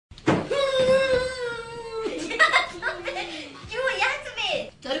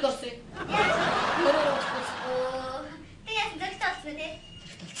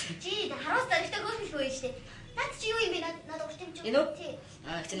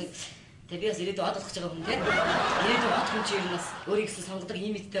Тэгээ би бас ирээдүйд од болох гэж байгаа хүн тийм. Ирээдүйд од хүн чи ер нь бас өөрийн гэсэн сонгодог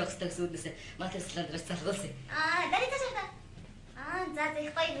юм мэдтэй байх хэрэгтэй гэсэн үгнээс материалаар дээрс залгуулсан. Дарий таашаа. За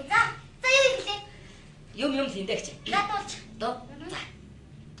их гоё юу. За юу хэлээ? Юм хийндэ гэж. За дуулч. Доо.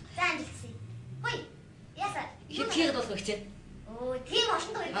 За амжилтсий. Хөөе. Ясаа. Хитгэхэд болох гэж. Тийм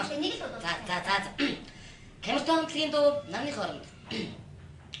олон дуу хэлээ. Нэг л дуу. За. Камертон клин дуу нарны хооронд.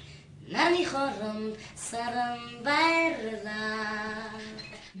 Нарны хооронд саран баярлаа.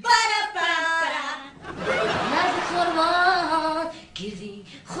 Бара. Нарны хооронд гэрийн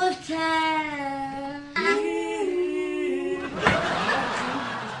хувцас.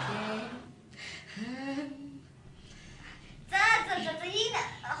 За ийм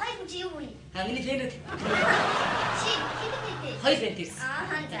хоёр хүн чи юу вэ? Миний фэнүүд. Чи хэдэн Хоёр фэн тэрс.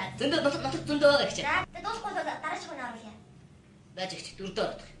 За. Зөндөө байгаа гэж. За дуусахгүй дараач хүн оруулъя. Байж их дөрөвдөө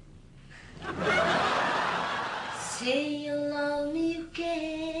орох. Say you love me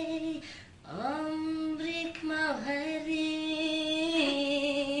okay, break my heart.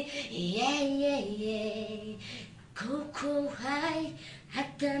 Yeah. Coco high,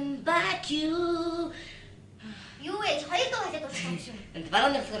 hatan back you. Юу вэ? Хоёр дуу хэлээд дуусах юм шүү. Энд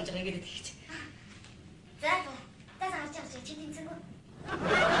баруун нэг хэрэг ингэж хэлж. За гарч явах чи тэнцэнгүй.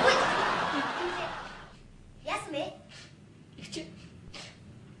 Яасан бэ? Чи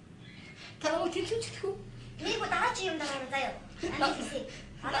Тараа тэнцвэрлэхгүй. Нэг удаа чи юм дараа заяа. Амжилтсий.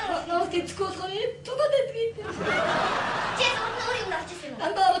 Ноо тэнцэхгүй хоёр тугадад гээд. Чи өөр юм авчихсан юм уу?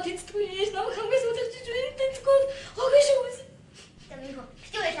 Андаа тэнцэхгүй яаш нөө хамгийн сүүлч үгүй тэнцэхгүй. Хогоо шүүс. Тамиг хөө.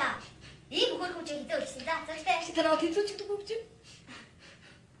 Битүү байлаа. Ийм хөр хүн чи хитэ үлсэн. За зөвхөн. Чи тараа тэнцвэрлэхгүй гэж.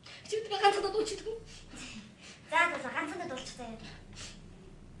 Чи ганцхан дуулчихдаг. За ганцхан дуулчихсан.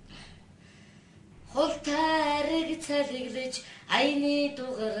 Хол тариг цалиглаж айны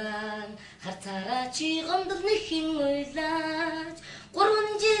дугаран харцаараа чи гомдол нэхэн уйлаж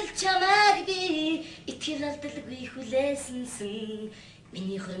 3 жил чамайг би итгэл алдалгүй хүлээсэнсэн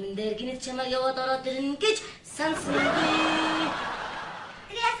миний хөрмөн дээр гинэт чамайг яваад ороод ирнэ гэж сансан би.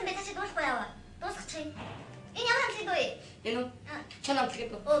 Тэгээ яасан бэ чи дуусахгүй яваа. Дуусгачих юм. Энэ ямар амтлын дуу вэ? Энэ үү? Чанаа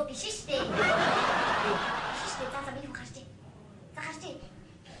амтлын дуу. Биш шүү дээ. Биш дээ. За би юу гарчээ. За гарчээ.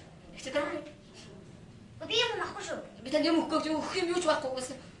 Ихтэй даа. Би юм авахгүй шүү. Би танд юм өгөх юм юу ч байхгүй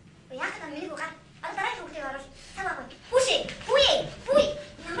гэсэн. Яг та миний гар. Дараа хүүхдийг оруулж таваагүй. Бүе.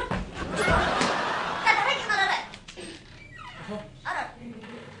 Ямар? Дараагийн хараарай. Араа.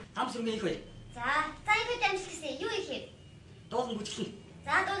 Хамсрын их бай. За энэ үед амжилтсан. Юу их вэ? Дуухан бүжиглэн.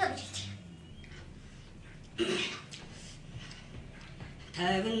 За дуулаа бүжиглэж.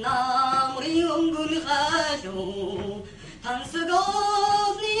 Тавин намрын өнгөн халуу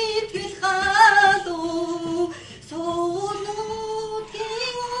тансгоосны итгэл халуу соонуудын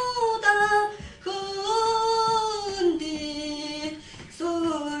удаа хөндөд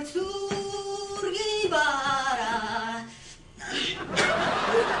сүрги бара.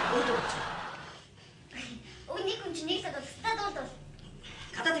 Нэг хүн чи нэг сад дуулаа.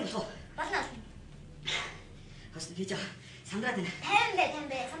 Гадаад юм уу? Болно. Хас би жаа сандраад байна. Тайван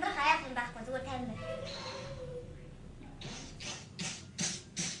бай. Сандрах аяах юм байхгүй зүгээр тайван бай.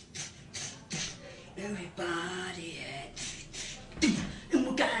 Everybody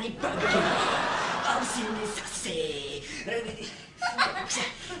Mugani Barbecue I'm seeing this say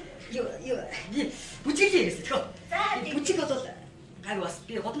бүжиглээ гэсэн тхөө. Бүжиг бол гайг бас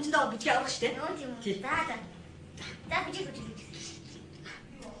би годомчондоо бүжиг авах штэ. Нөө тийм үү. За бүжиг.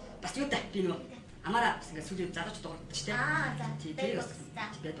 Бас юу та би нөө амаараа бас ингэ сүлээ залууч дуурдаг штэ. За. Тэгээ бас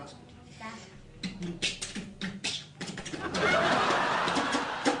бед бас. За.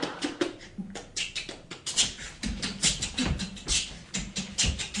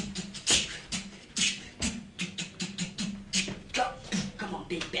 Come on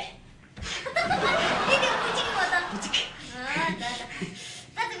baby. Ini бүжиг юм одоо. Бүжиг.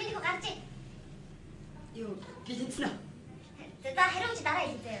 За миний хөө гарч. Юу би тэнцэнэ. За хариуч дараа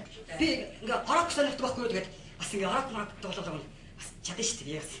хэлээ. Би ингээ орок сонирхдаг байхгүй юу тэгээд бас ингээ орок тоглоом бас чадна шүү дээ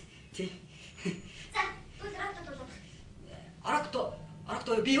би яас. Тий. За дуулаа. Орок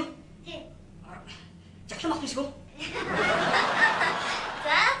доо би юу? Тий. Жаглан авах юм шиг үү?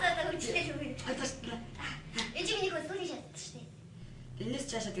 За үчтэй шүү. Хатас. Энд чи миний хөө сүлийн шатдаг шүү дээ. Энэс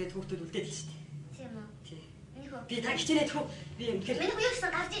цаашаа тэгээд хүүхдүүд үлдээд л шүү дээ. Тийм үү? Тий. Миний хөө. Би та хичнээн тхүү би үнэхээр Миний хөө юу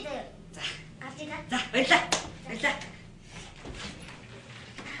гэсэн гарч заяа. За. Гарч ий. За баярлаа.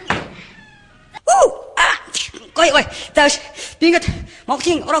 Гой. Зааш би ингээд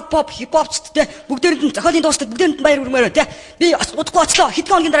Монголын рок pop хип хопчдтэй бүгдээрэнд нь зохиолын дуустал бүгдээрэнд нь баяр хүрмээр байна те. Би удахгүй очлоо.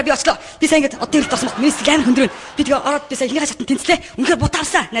 Хэдэн хоногийн дараа би очлоо. Би сая ингээд одоо ирэлт орсон бат миний амар хөндрөн. Би тэгээ ороод би сая ихнийхээ шатанд тэнцлээ. Үнэхээр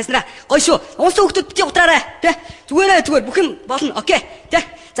бутаарсан найснараа. Гоё шүү. Унсан хүүхдүүд бити утраарай те. Зүгээр бүх юм болно. Окей те.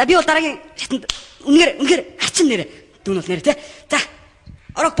 За би бол дараагийн шатанд үнээр арчин нэрэ. Дүүн бол нэрэ те. За.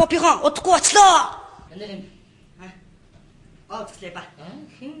 Орог попихон удахгүй очлоо. Нэр юм. Гоцлээ ба.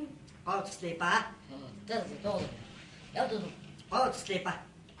 Гоцлээ ба. Доо. Яа дөө. Гоцлээ ба.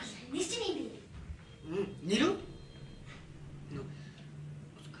 Нэр чинь юм бэ? Нэр үү?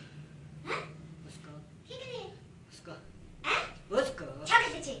 Оскар.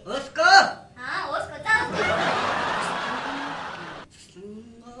 Чаглэж. Оскар. Оскар заа.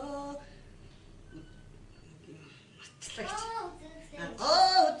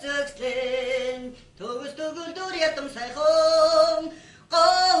 Гоцлэн төгс төгөлдөр ядам сайхан.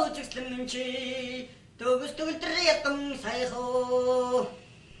 Гоцлэн чи төгс төгөлдөр ядам сайхан.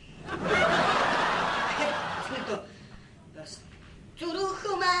 Зүрх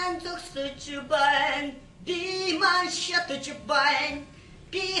маань зогсож байна. Би маань шатаж байна.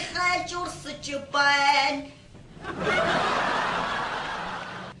 Би хайлж урсаж байна.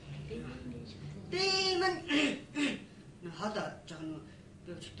 Би маань хада жаа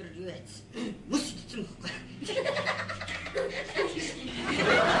би өчтөр юу яц. Мөс идсэн байхгүй.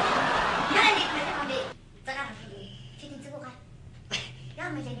 Яа нэг хам би. Загаа. Чи тэнцээгөө га. Яа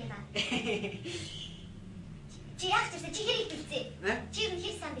мэлээ ба. Чи яах гэж чи хэрэг бэлцээ. Чи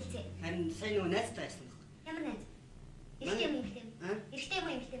хэр сан бэлцээ. Харин сайн юу найзтай байсан баг. Ямар найз? Эрэгтэй юм бэлтээ. Эрэгтэй юм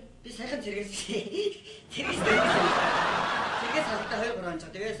бэлтээ. Би сайхан зэрэгс. Зэрэгс хавтаа 2-3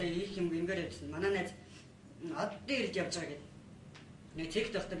 онцоо. Тэгээ сая их юм ингээд явсан. Манай найз оддын ирж явж байгаа гэдэг. Нэг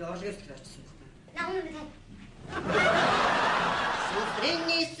цэгт байхдаа би орлогоос л очсон байхгүй. На үнэ би тань.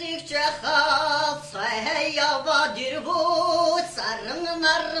 Сүрний сэгчхаа саява дэрвөө саран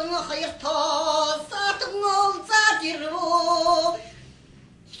наран хоёртоо сатгол задэрвөө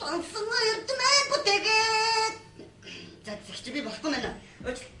сонсон эрдмээ бүтэгээд за зэгч би болохгүй мэнэ.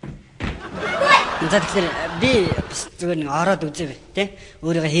 За тэгэхээр би зүгээр нэг ороод үзээвэ тий.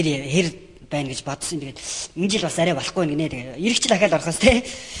 Өөрийгөө хэр байна гэж бодсон. Тэгээд энэ жил бас арай болохгүй нэ. Тэгээд эргэч дахиад орохоос тий.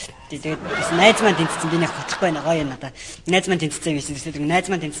 Тэгээд бас найз маань тэнцсэн би нэг хотлохгүй байна гоё юм надаа. Найз маань тэнцсэн юм шиг тийм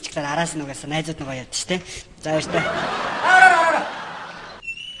найз маань тэнцчихлээр араас нь угаасаа найзууд нь гоё яд ч тий. За баяр та. Ороо.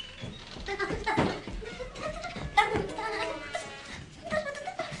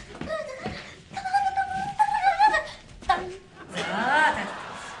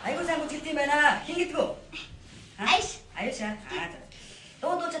 아이고 잘 못했지 매나 힘기고 아이씨. 아이씨야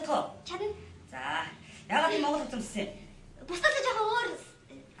너 찾고 차는 자 야가 좀 먹어서 좀 쓰세 부스터도 저거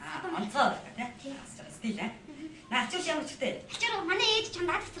엄청 같아 스티자 나 조시 한번 줄때 저런 만에 ээж 참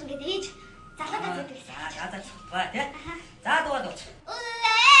나한테 쓰는 게 ээж 잘라다 줄게 자 좋아 자 도와줘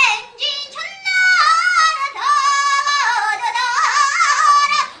우엔진 천나라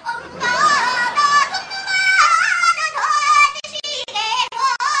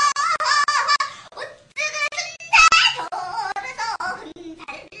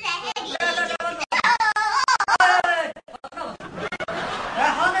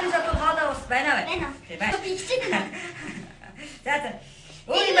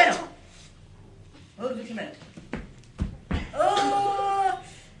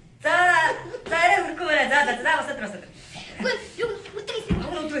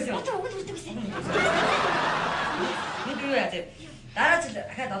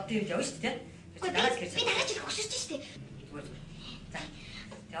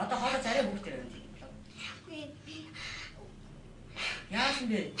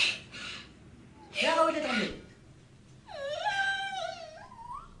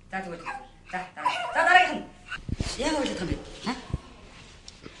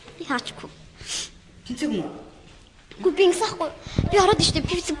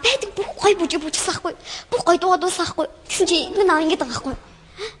бүх гой дуудаасахгүй. Тэгсэн чи би наа ингэж байгаа байхгүй.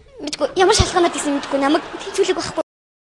 Мэдгүй ямар шалгаанаад гэсэн мэдгүй намайг тэнцүүлэг байхгүй.